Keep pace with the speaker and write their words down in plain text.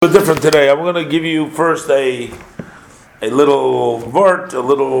Different today. I'm going to give you first a little word, a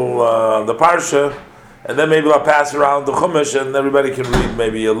little the parsha, and then maybe I'll pass around the chumash, and everybody can read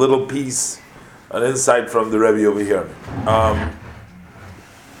maybe a little piece, an insight from the Rebbe over here.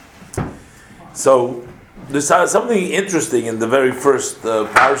 So there's something interesting in the very first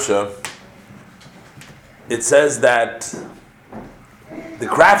parsha. It says that the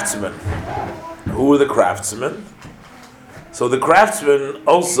craftsmen, who were the craftsmen? So the craftsmen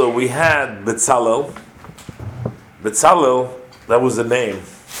also, we had Betzalel. Betzalel, that was the name.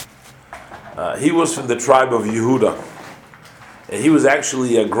 He was from the tribe of Yehuda. And he was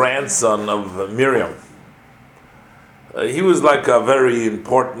actually a grandson of Miriam. He was like a very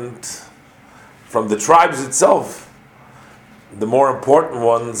important, from the tribes itself, the more important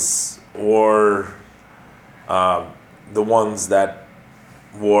ones were the ones that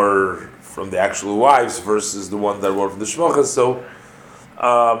were from the actual wives versus the ones that were from the shvachas. So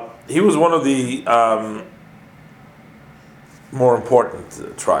he was one of the more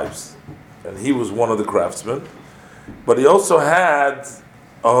important tribes, and he was one of the craftsmen. But he also had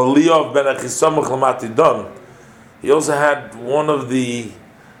Aholiav ben Achisamach Lamati Dan. He also had one of the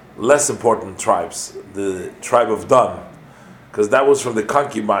less important tribes, the tribe of Dan, because that was from the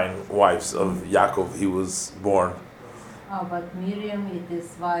concubine wives of Yaakov. He was born. Oh, but Miriam,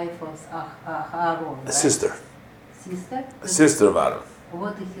 his wife was Aaron, right? A sister. Sister? A sister of Aaron.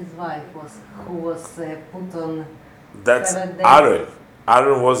 What his wife was, who was put on That's 7 days? Aaron.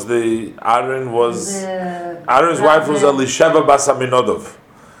 Aaron's wife was Elisheva bas Aminodov,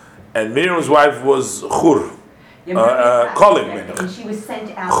 and Miriam's wife was Chur. Calling Miriam. And she was sent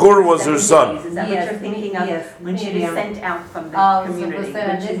out. Chur was her son. Is that Yes, what you're thinking of? yes, When she was Miriam. sent out from the Oh, community. so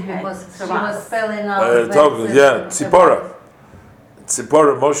when she had because she Saras. was spelling out. Tzipora.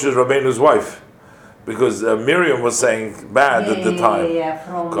 Tzipora, Moshe Rabbeinu's wife, because Miriam was saying bad at the time.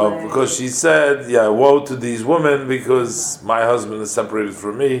 From, because she said, woe to these women, because my husband is separated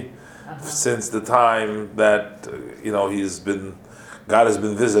from me since the time that God has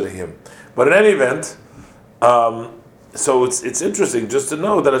been visiting him. But in any event, so it's interesting just to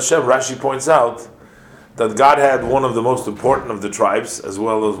know that Rashi points out that God had one of the most important of the tribes as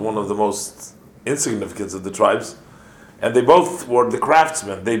well as one of the most insignificant of the tribes, and they both were the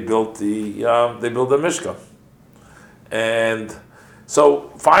craftsmen. They built the Mishkan, and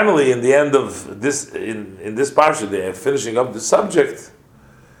so finally, in the end of this, in this parsha, they're finishing up the subject.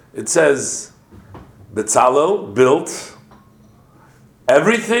 It says, Betzalel built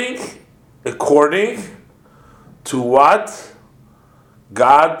everything according to what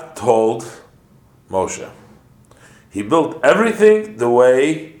God told Moshe. He built everything the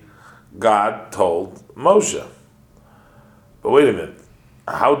way God told Moshe. But wait a minute.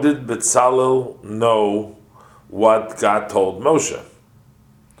 How did Betzalel know what God told Moshe?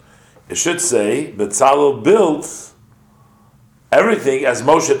 It should say Betzalel built everything as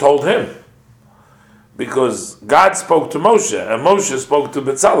Moshe told him, because God spoke to Moshe and Moshe spoke to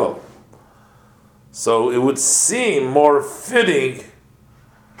Betzalel. So it would seem more fitting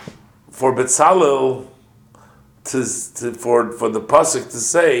for Betzalel for the pasuk to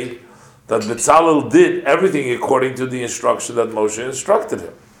say that Betzalel did everything according to the instruction that Moshe instructed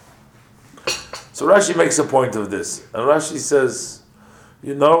him. So Rashi makes a point of this, and Rashi says,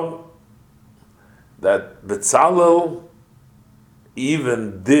 that Betzalel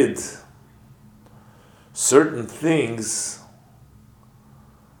even did certain things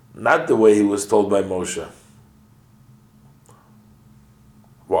not the way he was told by Moshe.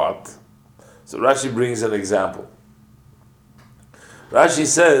 What? So Rashi brings an example. Rashi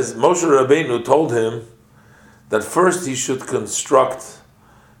says Moshe Rabbeinu told him that first he should construct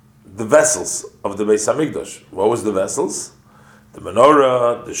the vessels of the Beis Hamikdash. What was the vessels? The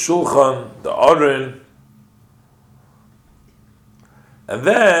menorah, the shulchan, the aron, and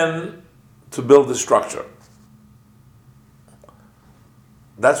then to build the structure.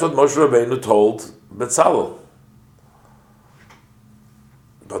 That's what Moshe Rabbeinu told Betzalel.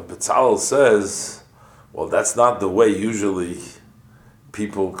 But Betzalel says, well, that's not the way usually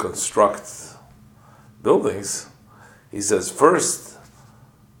people construct buildings. He says, first,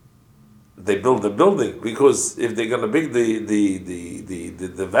 they build the building, because if they're going to build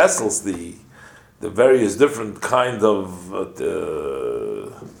the vessels, the various different kind of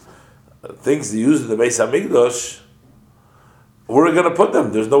things they use in the Beis Hamikdash, where are we going to put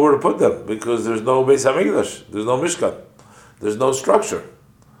them? There's nowhere to put them, because there's no Beis Hamikdash, there's no Mishkan, there's no structure.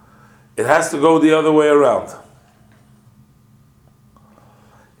 It has to go the other way around.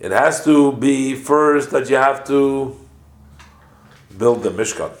 It has to be first that you have to build the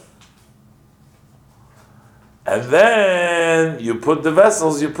Mishkan. And then you put the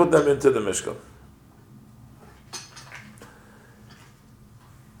vessels, you put them into the Mishkan.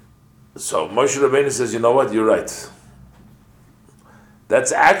 So Moshe Rabbeinu says, you know what, you're right.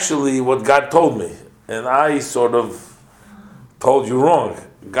 That's actually what God told me. And I sort of told you wrong.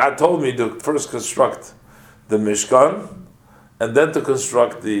 God told me to first construct the Mishkan, and then to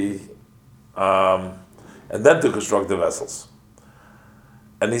construct the vessels.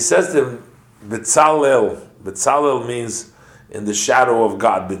 And he says to him, B'tzalel. B'tzalel means in the shadow of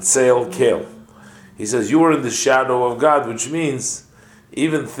God. B'tzel kel. He says you were in the shadow of God, which means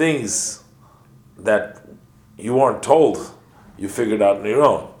even things that you weren't told, you figured out on your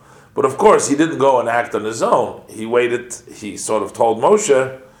own. But of course, he didn't go and act on his own. He waited. He sort of told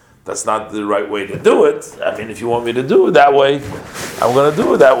Moshe, that's not the right way to do it. I mean, if you want me to do it that way, I'm going to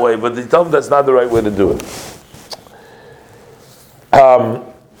do it that way. But he told him that's not the right way to do it.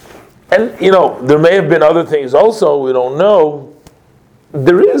 And, there may have been other things also, we don't know.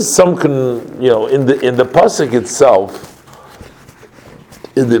 There is some, in the Pasuk itself,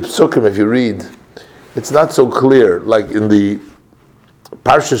 in the Psukim, if you read, it's not so clear. Like in the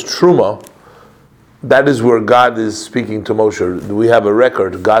Parshas Truma, that is where God is speaking to Moshe. We have a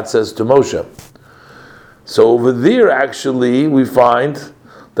record, God says to Moshe. So over there, actually, we find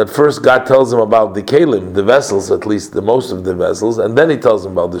that first God tells him about the kelim, the vessels, at least the most of the vessels, and then he tells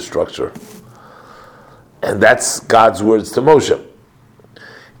him about the structure. And that's God's words to Moshe.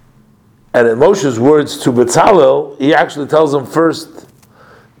 And in Moshe's words to Bezalel, he actually tells him first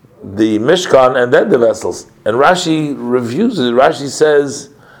the Mishkan and then the vessels. And Rashi reviews it. Rashi says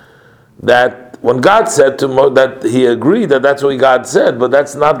that when God said to Moshe, that he agreed that that's what God said, but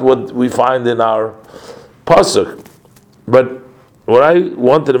that's not what we find in our Pasuk. But what I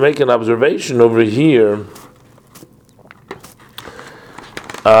wanted to make an observation over here,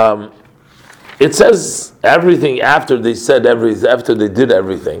 it says everything after they said everything, after they did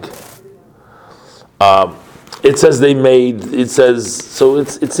everything. It says they made. It says so.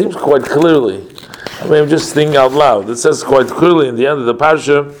 It seems quite clearly. I mean, I'm just thinking out loud. It says quite clearly in the end of the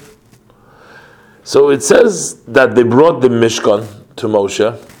parsha. So it says that they brought the Mishkan to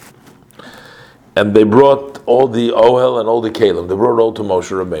Moshe, and they brought all the Ohel and all the Kelim. They brought it all to Moshe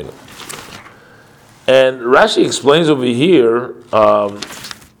Rabbeinu. And Rashi explains over here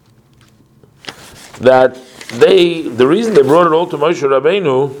that the reason they brought it all to Moshe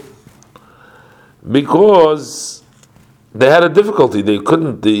Rabbeinu, because they had a difficulty. They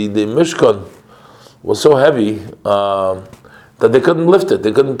couldn't. The Mishkan was so heavy that they couldn't lift it.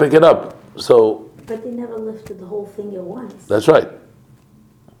 They couldn't pick it up. But they never lifted the whole thing at once. That's right.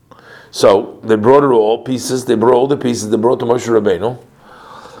 So they brought it all pieces. They brought all the pieces. They brought to Moshe Rabbeinu,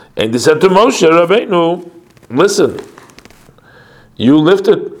 and they said to Moshe Rabbeinu, "Listen, you lift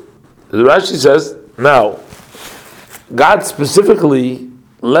it." The Rashi says, now, God specifically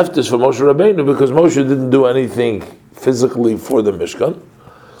left this for Moshe Rabbeinu because Moshe didn't do anything physically for the Mishkan.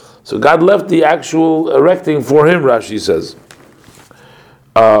 So God left the actual erecting for him, Rashi says.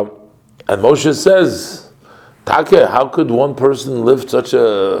 And Moshe says, Take, how could one person lift such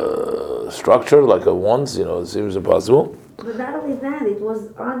a structure like a once? It seems impossible. But not only that,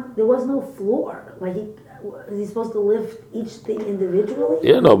 there was no floor. Like was he supposed to lift each thing individually?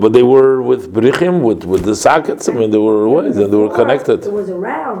 Yeah, no, but they were with brichim, with the sockets. I mean, they were ways, and they were connected. It was a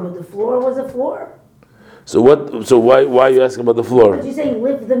round, but the floor was a floor. So what? So why are you asking about the floor? But you're saying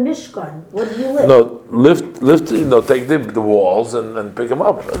lift the Mishkan. What do you lift? No, lift. Take the walls and pick them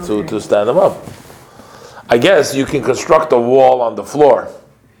up to stand them up. I guess you can construct a wall on the floor,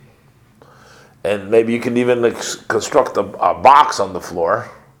 and maybe you can even construct a box on the floor.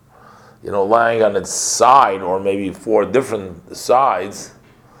 Lying on its side, or maybe 4 different sides.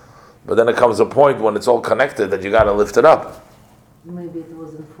 But then it comes a point when it's all connected that you got to lift it up. Maybe it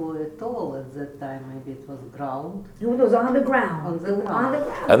wasn't floor at all at that time. Maybe it was ground. It was on the ground. On the ground.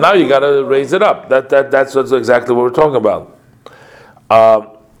 And now you got to raise it up. That's exactly what we're talking about.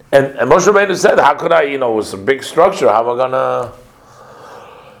 And Moshe Rabbeinu said, "How could I? It was a big structure. How am I gonna?"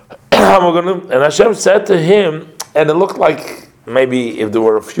 And Hashem said to him, and it looked like maybe if there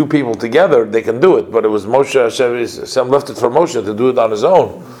were a few people together, they can do it. But it was Moshe. Hashem left it for Moshe to do it on his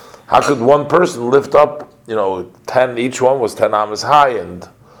own. How could one person lift up? 10. Each one was 10 amas high and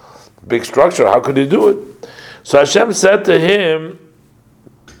big structure. How could he do it? So Hashem said to him,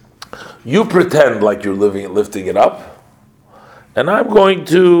 "You pretend like you're lifting it up, and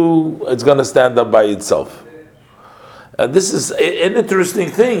it's going to stand up by itself." And this is an interesting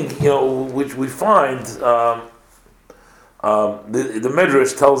thing, which we find. The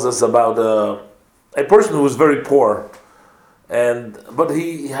Midrash tells us about a person who was very poor, but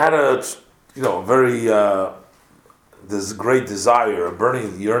he had a very this great desire, a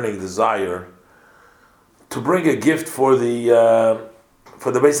burning, yearning desire, to bring a gift for the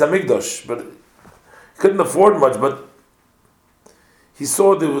Beis Hamikdash, but he couldn't afford much. But he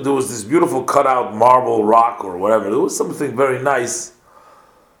saw there was this beautiful cutout marble rock or whatever. There was something very nice,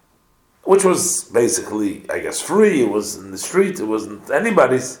 which was basically, I guess, free. It was in the street. It wasn't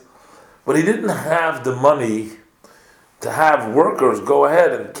anybody's. But he didn't have the money to have workers go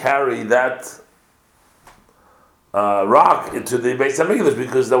ahead and carry that rock into the Beis Hamikdash,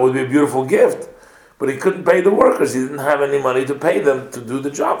 because that would be a beautiful gift. But he couldn't pay the workers. He didn't have any money to pay them to do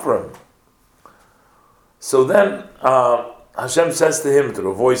the job for him. So then Hashem says to him, to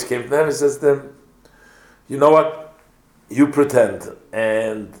the voice came to him, and says to him, you know what? You pretend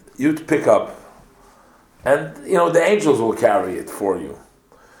and you pick up, and the angels will carry it for you.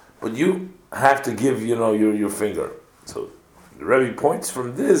 But you have to give your finger. So the Rebbe points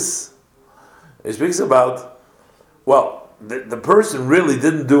from this. He speaks about, the person really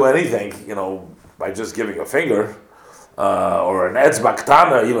didn't do anything, by just giving a finger, or an etzba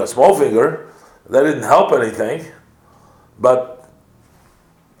ktana, even a small finger. That didn't help anything. But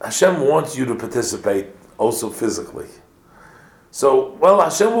Hashem wants you to participate also physically. So,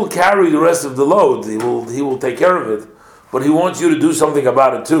 Hashem will carry the rest of the load. He will take care of it. But He wants you to do something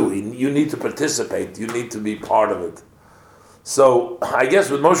about it too. You need to participate. You need to be part of it. So, I guess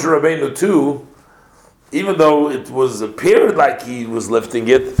with Moshe Rabbeinu too, even though it appeared like he was lifting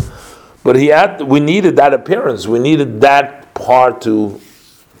it, but we needed that appearance. We needed that part to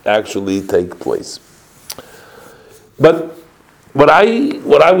actually take place. But what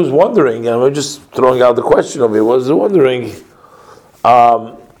I was wondering, and I'm just throwing out the question of it, was wondering,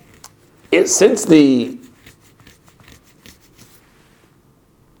 since the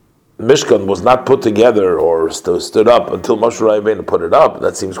Mishkan was not put together or stood up until Moshe Rabbeinu put it up,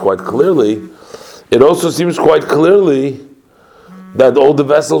 that seems quite clearly. It also seems quite clearly that all the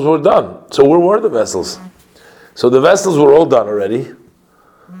vessels were done. So where were the vessels? So the vessels were all done already.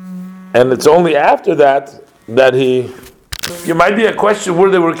 And it's only after that it might be a question where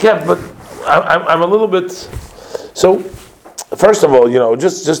they were kept, but I'm a little bit... So, first of all,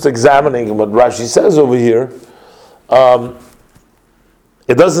 just examining what Rashi says over here,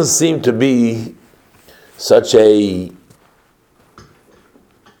 it doesn't seem to be such a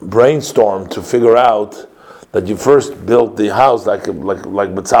brainstorm to figure out that you first built the house like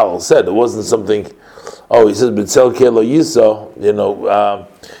Betzalel said. It wasn't something. He says Betzalel kelo yiso.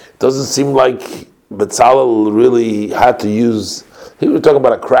 It doesn't seem like Betzalel really had to use. He was talking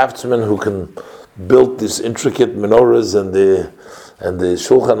about a craftsman who can build these intricate menorahs and the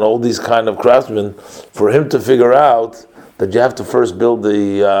shulchan, all these kind of craftsmen. For him to figure out that you have to first build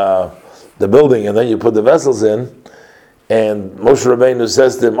the building and then you put the vessels in. And Moshe Rabbeinu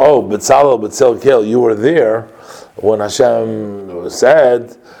says to him, Betzalel Kel, you were there when Hashem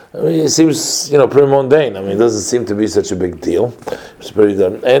said. It seems, pretty mundane. It doesn't seem to be such a big deal. It's pretty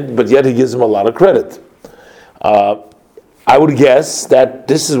done. But yet he gives him a lot of credit. I would guess that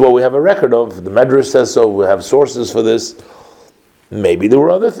this is what we have a record of. The Medrash says so. We have sources for this. Maybe there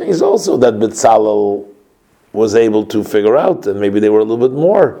were other things also that Betzalel was able to figure out, and maybe they were a little bit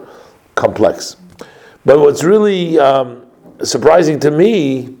more complex. But what's really surprising to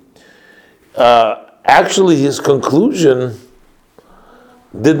me, actually his conclusion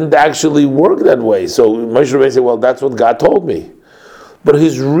didn't actually work that way. So Moshe Rabbeinu said, that's what God told me. But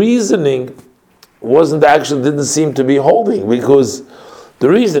his reasoning didn't seem to be holding, because the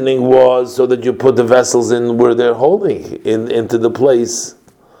reasoning was so that you put the vessels in where they're holding, into the place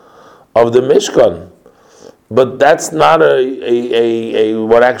of the Mishkan. But that's not a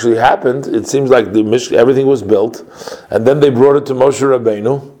what actually happened. It seems like everything was built, and then they brought it to Moshe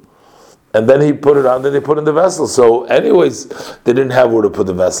Rabbeinu, and then he put it on. Then they put in the vessels. So, anyways, they didn't have where to put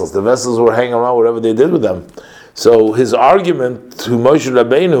the vessels. The vessels were hanging around whatever they did with them. So his argument to Moshe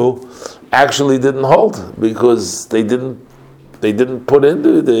Rabbeinu actually didn't hold, because they didn't put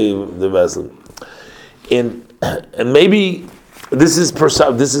into the vessel. And maybe. This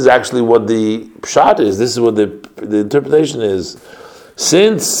is actually what the pshat is. This is what the interpretation is.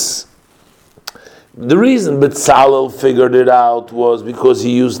 Since the reason Betzalel figured it out was because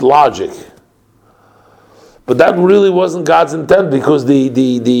he used logic, but that really wasn't God's intent, because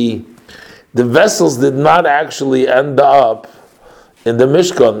the vessels did not actually end up in the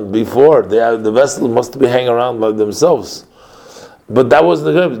Mishkan before. The vessels must be hanging around by themselves. But that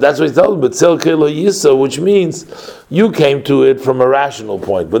wasn't the good. That's what he told him. But Betzalel kelo yiso, which means you came to it from a rational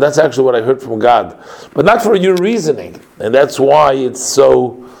point. But that's actually what I heard from God. But not for your reasoning. And that's why it's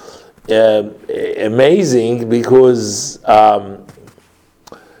so amazing, because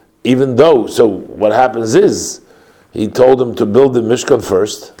even though, so what happens is, He told him to build the Mishkan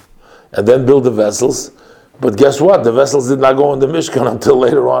first, and then build the vessels. But guess what? The vessels did not go in the Mishkan until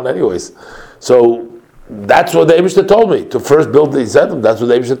later on anyways. So that's what the Eibishter told me, to first build the Zedem. That's what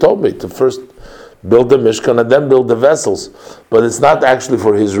the Eibishter told me, to first build the Mishkan and then build the vessels. But it's not actually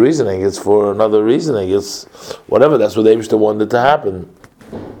for his reasoning, it's for another reasoning. It's whatever, that's what the Eibishter wanted to happen.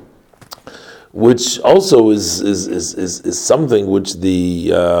 Which also is something which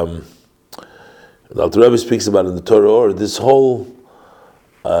the Alter Rebbe speaks about in the Torah, or this whole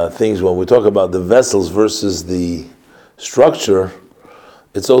things when we talk about the vessels versus the structure,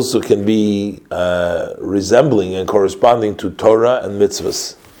 it also can be resembling and corresponding to Torah and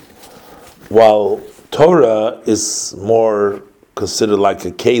mitzvahs. While Torah is more considered like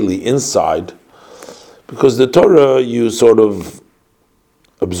a keli inside, because the Torah you sort of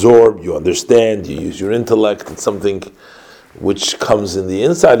absorb, you understand, you use your intellect, it's something which comes in the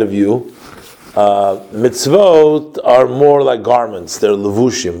inside of you. Mitzvot are more like garments, they're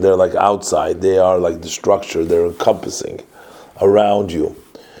levushim, they're like outside, they are like the structure, they're encompassing around you.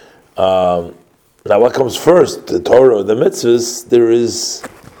 Now what comes first, the Torah or the mitzvahs? There is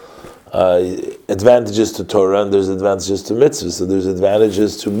advantages to Torah and there's advantages to mitzvahs, so there's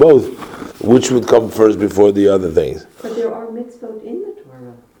advantages to both. Which would come first before the other things? But there are mitzvot in the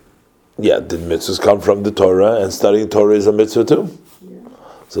Torah. Yeah, the mitzvahs come from the Torah, and studying Torah is a mitzvah too. Yeah.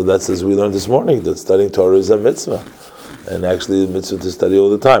 So that's as we learned this morning, that studying Torah is a mitzvah. And actually a mitzvah to study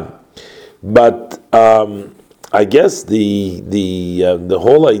all the time. But I guess the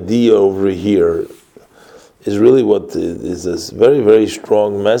whole idea over here is really what is this very, very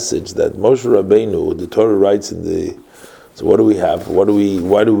strong message that Moshe Rabbeinu, the Torah writes in the. So what do we have? What do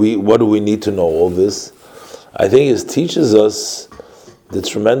we need to know all this? I think it teaches us the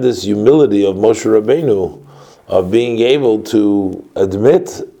tremendous humility of Moshe Rabbeinu, of being able to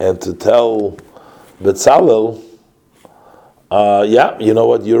admit and to tell Betzalel, yeah, you know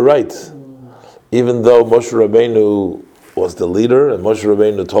what, you're right. Even though Moshe Rabbeinu was the leader and Moshe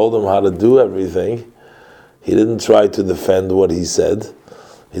Rabbeinu told him how to do everything, he didn't try to defend what he said.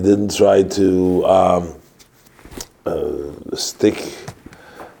 He didn't try to stick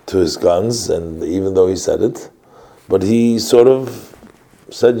to his guns, and even though he said it, but he sort of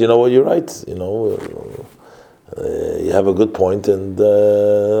said, you know what, you're right, you have a good point, and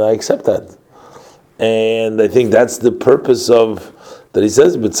I accept that. And I think that's the purpose of, that he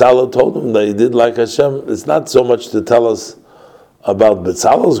says, Betzalel told him that he did like Hashem. It's not so much to tell us about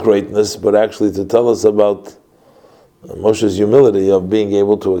Betzalel's greatness, but actually to tell us about Moshe's humility of being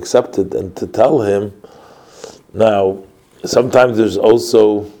able to accept it and to tell him. Now, sometimes there's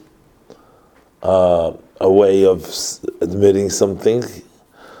also a way of admitting something,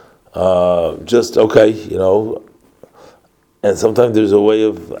 just okay, and sometimes there's a way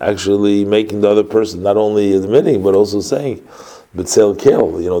of actually making the other person not only admitting but also saying, B'tzel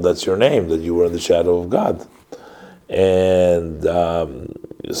Kel, that's your name, that you were in the shadow of God. And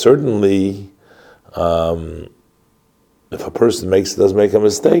certainly, if a person does make a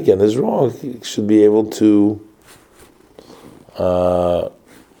mistake and is wrong, he should be able to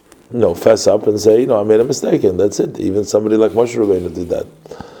fess up and say, I made a mistake, and that's it. Even somebody like Moshe Rabbeinu did that.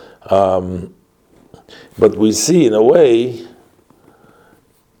 But we see, in a way,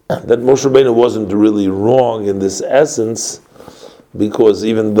 that Moshe Rabbeinu wasn't really wrong in this essence, because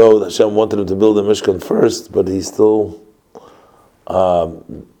even though Hashem wanted him to build a Mishkan first, but he still,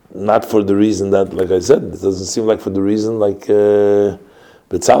 not for the reason that, like I said, it doesn't seem like for the reason like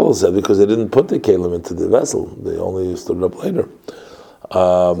Betzalel said, because they didn't put the Kalim into the vessel. They only stood it up later.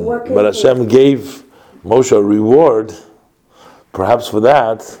 But Hashem gave Moshe a reward, perhaps for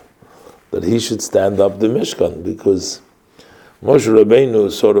that he should stand up the Mishkan, because Moshe Rabbeinu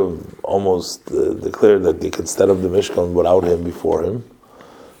sort of almost declared that they could stand up the Mishkan without him, before him.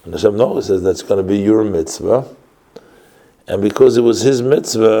 And Hashem, no, he says that's going to be your mitzvah. And because it was his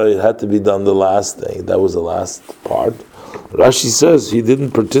mitzvah, it had to be done the last thing. That was the last part. Rashi says he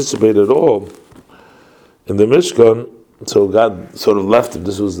didn't participate at all in the Mishkan, so God sort of left him.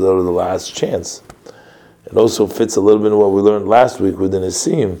 This was the last chance. It also fits a little bit in what we learned last week with the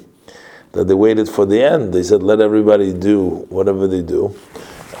Nisim, that they waited for the end. They said, let everybody do whatever they do.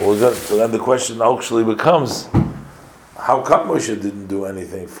 So then the question actually becomes, how come Moshe didn't do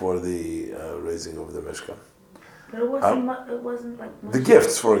anything for the raising of the Mishkan? But it wasn't like Moshe. The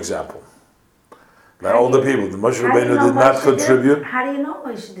gifts, for example. Not all the people. The Moshe Rabbeinu did not contribute. How do you know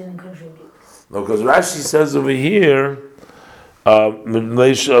Moshe didn't contribute? No, because Rashi says over here, now,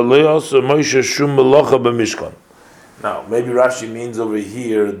 maybe Rashi means over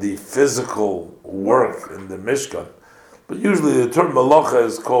here the physical work in the Mishkan, but usually the term malacha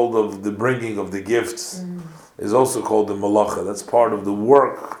is called of the bringing of the gifts. is also called the malacha. That's part of the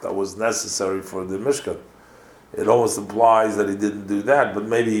work that was necessary for the Mishkan. It almost implies that he didn't do that, but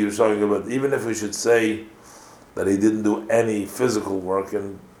maybe he was talking about, even if we should say that he didn't do any physical work.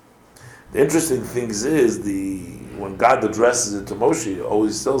 And the interesting thing is, when God addresses it to Moshe, he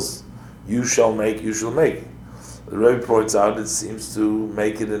always tells, you shall make, you shall make. The Rebbe points out it seems to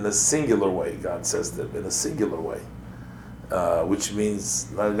make it in a singular way. God says that in a singular way. Which means,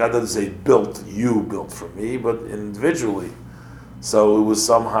 God doesn't say built, you built for me, but individually. So it was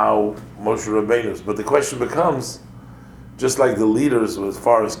somehow Moshe Rabbeinu's. But the question becomes, just like the leaders, as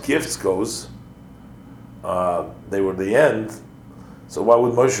far as gifts goes, they were the end. So why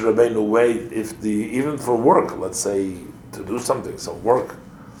would Moshe Rabbeinu wait even for work, let's say, to do something, some work,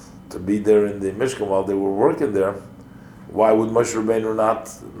 to be there in the Mishkan while they were working there? Why would Moshe Rabbeinu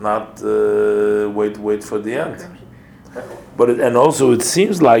not wait for the end? And also it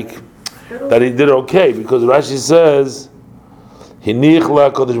seems like that he did okay, because Rashi says,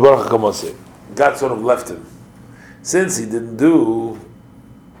 God sort of left him. Since he didn't do,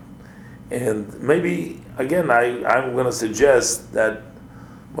 and maybe, again, I'm going to suggest that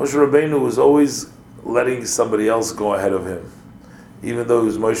Moshe Rabbeinu was always letting somebody else go ahead of him, even though he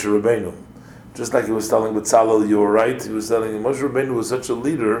was Moshe Rabbeinu. Just like he was telling Bezalel, you were right, he was telling him, Moshe Rabbeinu was such a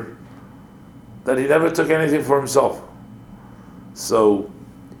leader that he never took anything for himself. So,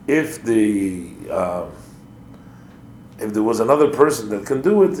 if there was another person that can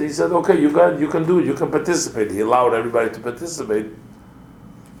do it, he said, okay, you can do it, you can participate. He allowed everybody to participate.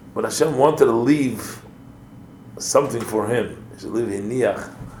 But Hashem wanted to leave something for him. He should leave hiniach.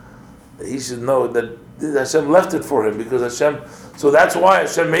 He should know that Hashem left it for him, because Hashem, so that's why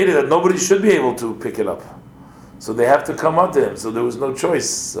Hashem made it that nobody should be able to pick it up. So they have to come out to him. So there was no choice.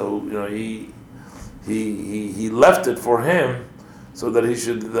 So, he left it for him, so that he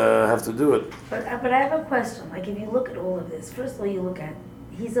should have to do it. But I have a question. Like, if you look at all of this, first of all, you look at,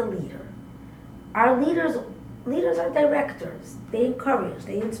 he's a leader. Our leaders are directors. They encourage,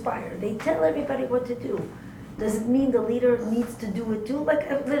 they inspire, they tell everybody what to do. Does it mean the leader needs to do it too? Like,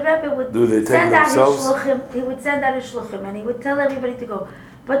 if the Rebbe would send out his shluchim, he would send out his shluchim, and he would tell everybody to go.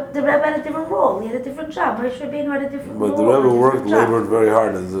 But the Rebbe had a different role. He had a different job. Moshe Rabbeinu had a different role. But the Rebbe labored very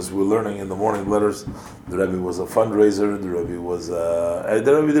hard, and as we're learning in the morning letters, the Rebbe was a fundraiser. The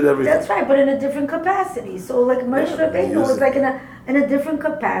Rebbe did everything. That's right, but in a different capacity. So, like, Moshe Rabbeinu was like in a different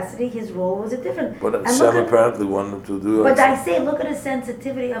capacity. His role was a different. But Hashem apparently wanted to do it. But I say, look at the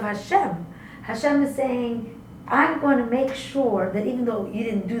sensitivity of Hashem. Hashem is saying, I'm going to make sure that even though you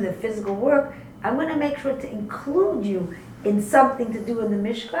didn't do the physical work, I'm going to make sure to include you in something to do in the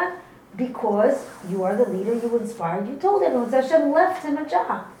Mishkan, because you are the leader, you inspired, you told everyone. So Hashem left him a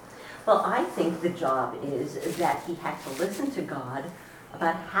job. Well, I think the job is that he had to listen to God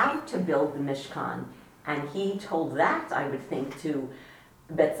about how to build the Mishkan. And he told that, I would think, to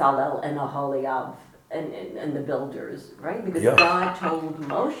Bezalel and Aholiab and the builders, right? Because God told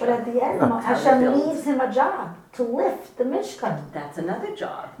Moshe. But at the end, Hashem leaves him a job to lift the Mishkan. That's another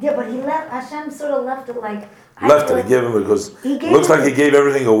job. Yeah, but Hashem sort of left it like... He gave him, because it looks like he gave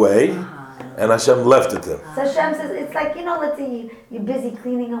everything away, and Hashem left it to him. So Hashem says, it's like, let's say you're busy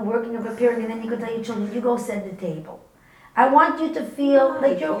cleaning and working and preparing, and then you go tell your children, you go set the table. I want you to feel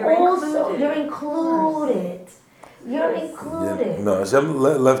like you're included. You're included. Yeah, no, Hashem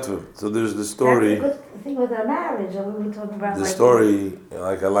left him. So there's the story. That's a good thing with our marriage, and we were talking about the story.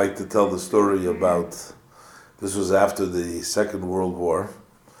 Like I like to tell the story about. This was after the Second World War,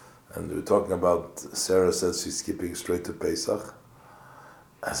 and we were talking about. Sarah says she's skipping straight to Pesach.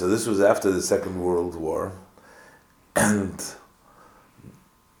 So this was after the Second World War, and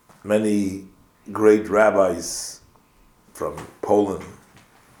many great rabbis from Poland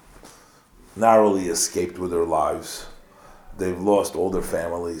narrowly escaped with their lives. They've lost all their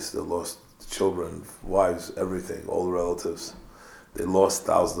families, they lost children, wives, everything, all the relatives. They lost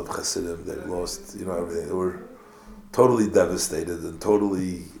thousands of Hasidim, they lost, everything. They were totally devastated and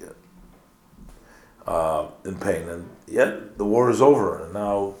totally in pain. And yet the war is over, and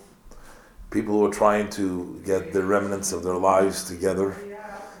now people who are trying to get the remnants of their lives together,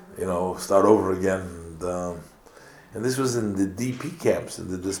 start over again. And this was in the DP camps, in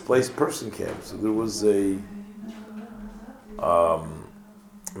the displaced person camps. So there was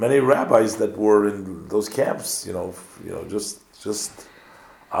many rabbis that were in those camps, just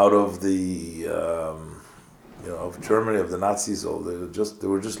out of the of Germany, of the Nazis. They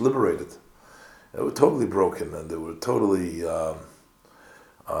were just liberated. They were totally broken, and they were totally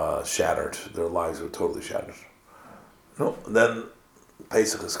shattered. Their lives were totally shattered. Then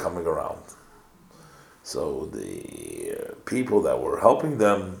Pesach is coming around. So the people that were helping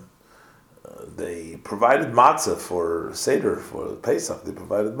them, they provided matzah for Seder, for Pesach, they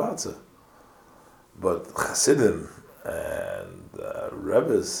provided matzah. But Chassidim and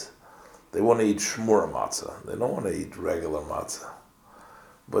Rebbes, they want to eat shmura matzah. They don't want to eat regular matzah.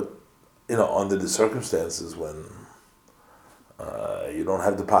 But, under the circumstances when you don't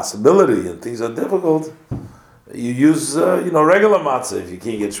have the possibility and things are difficult, you use, regular matzah if you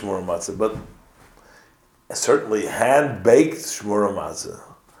can't get shmura matzah. But certainly hand-baked shmura matzah.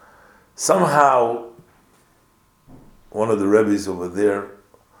 Somehow, one of the Rebbes over there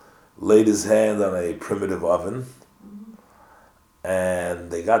laid his hand on a primitive oven,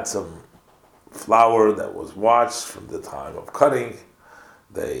 and they got some flour that was washed from the time of cutting.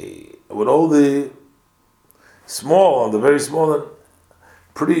 They, with all the very small and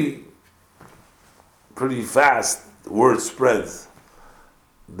pretty fast, word spread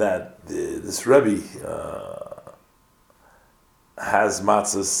that this Rebbe has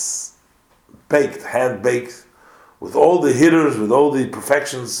matzahs baked, hand-baked, with all the hitters, with all the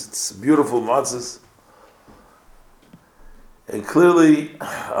perfections. It's beautiful matzahs. And clearly,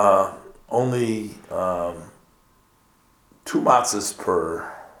 only 2 matzahs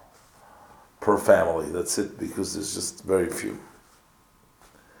per family. That's it, because there's just very few.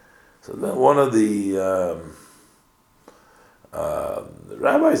 So then one of the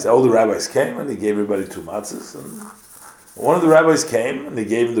rabbis, the older rabbis came and he gave everybody 2 matzahs. And one of the rabbis came and he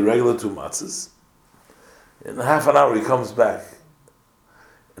gave him the regular 2 matzahs. In half an hour he comes back.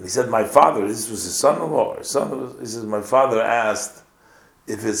 And he said, my father, this was his son-in-law, he says, my father asked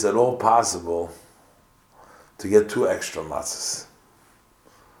if it's at all possible to get 2 extra matzahs.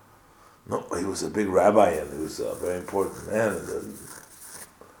 No, he was a big rabbi and he was a very important man. And then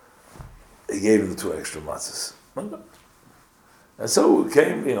he gave him the 2 extra matzahs. And so it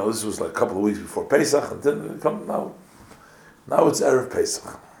came, this was like a couple of weeks before Pesach, and then it come now it's Erev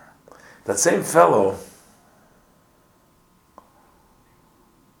Pesach. That same fellow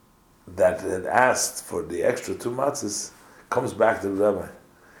that had asked for the extra 2 matzahs comes back to the rabbi.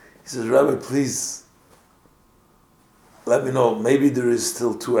 He says, Rabbi, please let me know, maybe there is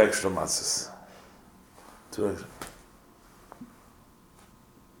still 2 extra matzahs. 2 extra.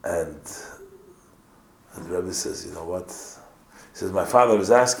 And the rabbi says, you know what? He says, my father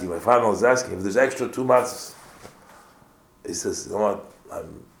was asking if there's extra 2 matzahs. He says, you know what?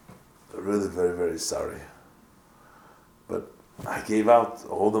 I'm really very, very sorry. But I gave out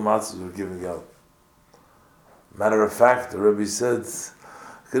all the matzahs we were giving out. Matter of fact, the Rebbe said,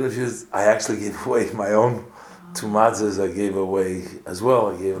 I actually gave away my own 2 matzahs. I gave away as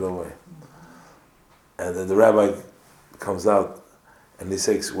well. I gave it away. And then the rabbi comes out and he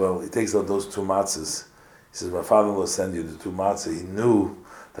takes out those 2 matzahs. He says, my father-in-law sent you the 2 matzahs. He knew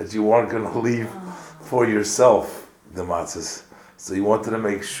that you weren't going to leave for yourself the matzahs. So he wanted to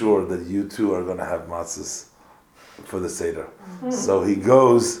make sure that you too are going to have matzahs for the Seder. Mm-hmm. So he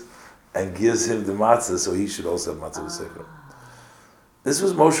goes and gives him the matzah, so he should also have matzah for the Seder. This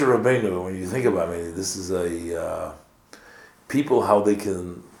was Moshe Rabbeinu. When you think about it, this is people, how they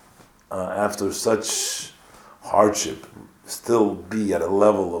can, after such hardship, still be at a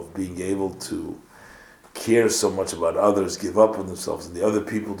level of being able to care so much about others, give up on themselves, and the other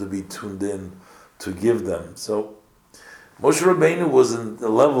people to be tuned in to give them. So Moshe Rabbeinu was in the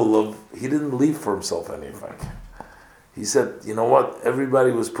level of, he didn't leave for himself anything. He said, you know what,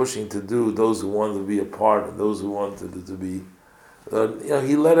 everybody was pushing to do, those who wanted to be a part, and those who wanted to be,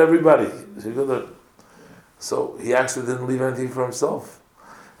 he led everybody. So he actually didn't leave anything for himself.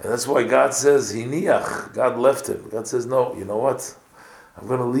 And that's why God says, Hiniach, God left him. God says, no, you know what, I'm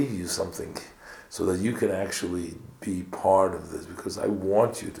going to leave you something so that you can actually be part of this, because I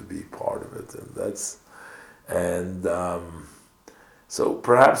want you to be part of it. And so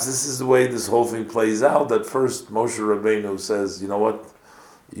perhaps this is the way this whole thing plays out, that first Moshe Rabbeinu says, you know what,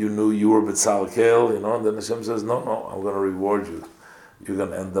 you knew you were B'tzal Kel, and then Hashem says, no, I'm going to reward you. You're going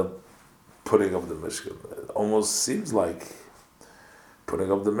to end up putting up the Mishkan. It almost seems like putting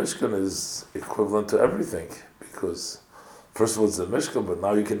up the Mishkan is equivalent to everything, because first of all it's the Mishkan, but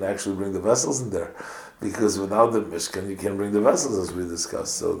now you can actually bring the vessels in there, because without the Mishkan you can't bring the vessels, as we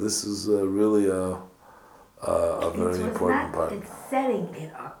discussed. So this is really a very important part. It's setting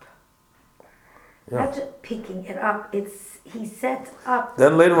it up. Yeah. Not just picking it up. He sets up.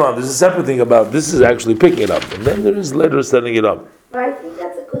 Then later on, there's a separate thing about this is actually picking it up, and then there is later setting it up. But I think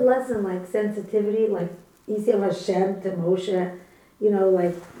that's a good lesson, like sensitivity, like Yisrael Hashem to Moshe.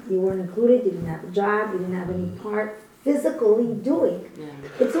 Like you weren't included, you didn't have a job, you didn't have any part physically doing. Yeah.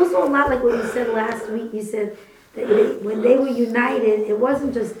 It's also a lot like what you said last week. You said that when they were united, it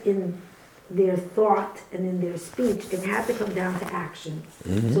wasn't just in their thought and in their speech. It had to come down to action.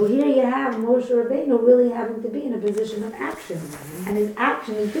 So here you have Moshe Rabbeinu really having to be in a position of action. And his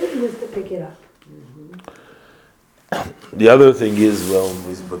action, his duty was to pick it up. The other thing is,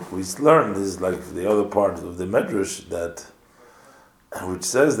 what we learned is like the other part of the Medrash which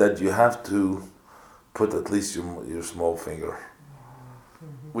says that you have to put at least your small finger.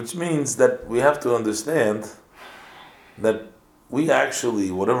 Which means that we have to understand that we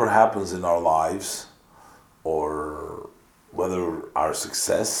actually, whatever happens in our lives, or whether our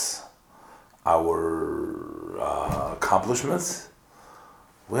success, our accomplishments,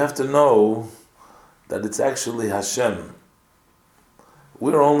 we have to know that it's actually Hashem.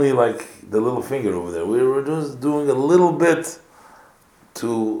 We're only like the little finger over there. We were just doing a little bit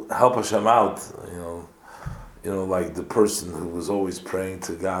to help Hashem out, like the person who was always praying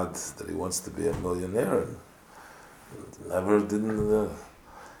to God that he wants to be a millionaire and never didn't.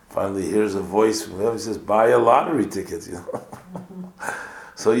 Finally hears a voice from heaven, he says, buy a lottery ticket,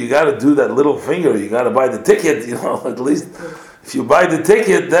 So you got to do that little finger. You got to buy the ticket, at least. If you buy the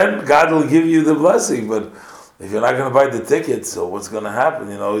ticket, then God will give you the blessing. But if you're not going to buy the ticket, so what's going to happen?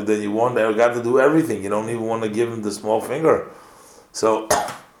 Then you want God to do everything. You don't even want to give him the small finger. So,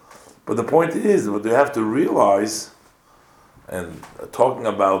 but the point is, what you have to realize, and talking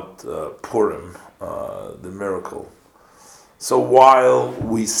about Purim, the miracle. So while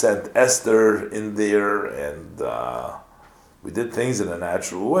we sent Esther in there and we did things in a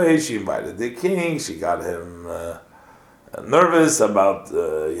natural way, she invited the king, she got him nervous about,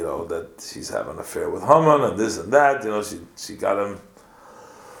 that she's having an affair with Haman and this and that, she got him.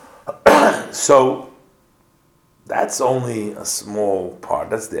 So that's only a small part,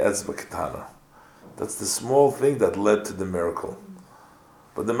 that's the Etzba Ketana. That's the small thing that led to the miracle.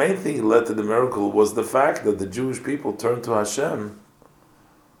 But the main thing that led to the miracle was the fact that the Jewish people turned to Hashem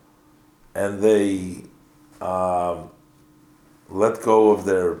and they let go of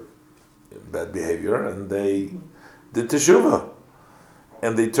their bad behavior and they did teshuvah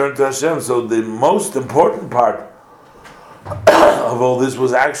and they turned to Hashem. So the most important part of all this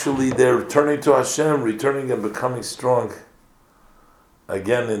was actually their turning to Hashem, returning and becoming strong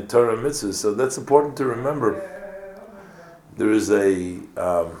again in Torah mitzvahs. So that's important to remember. There is an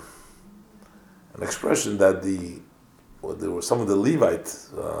expression that there were some of the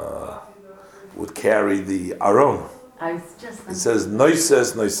Levites would carry the Aron. I was just thinking. It says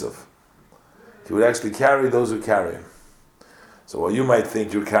noises noisav. He would actually carry those who carry him. So while you might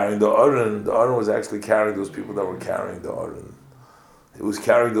think you're carrying the Aron was actually carrying those people that were carrying the Aron. It was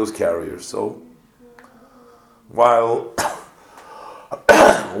carrying those carriers. So while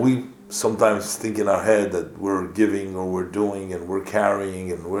we sometimes think in our head that we're giving or we're doing and we're carrying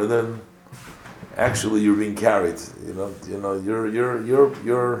and we're then actually you're being carried.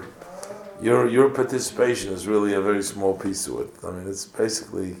 Your participation is really a very small piece of it. I mean, it's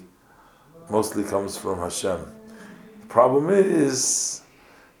basically mostly comes from Hashem. The problem is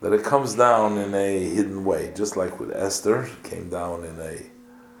that it comes down in a hidden way, just like with Esther, it came down in a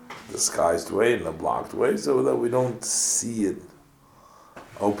disguised way, in a blocked way, so that we don't see it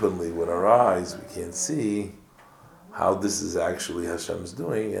openly with our eyes. We can't see how this is actually Hashem's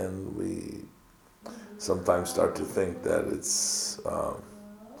doing, and we sometimes start to think that it's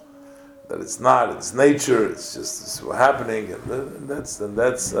not. It's nature. It's just what's happening, and that's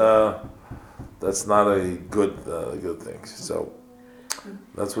not a good thing. So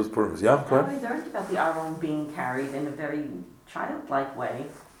that's what's Purim is. Yeah, go ahead. I learned about the Aron being carried in a very childlike way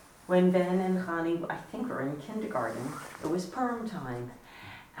when Ben and Chani, I think, were in kindergarten. It was Purim time.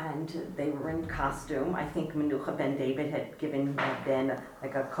 And they were in costume. I think Menucha Ben David had given Ben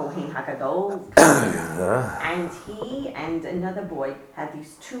like a Kohen Hagadol costume. And he and another boy had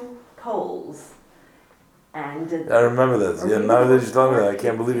these two poles. And I remember that. Yeah, now that you're telling me that, I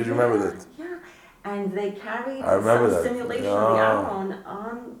can't believe you remember that. Yeah, and they carried some simulation of the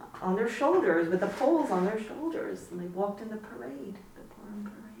Aron on their shoulders, with the poles on their shoulders. And they walked in the parade, the Purim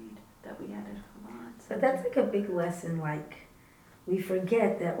parade that we had at Chabad. But that's like a big lesson, like, we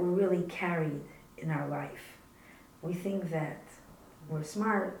forget that we're really carried in our life. We think that we're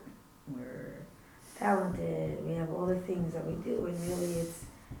smart, we're talented, we have all the things that we do, and really it's,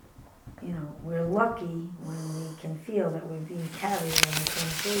 we're lucky when we can feel that we're being carried on the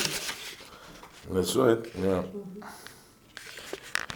same page. That's right, yeah.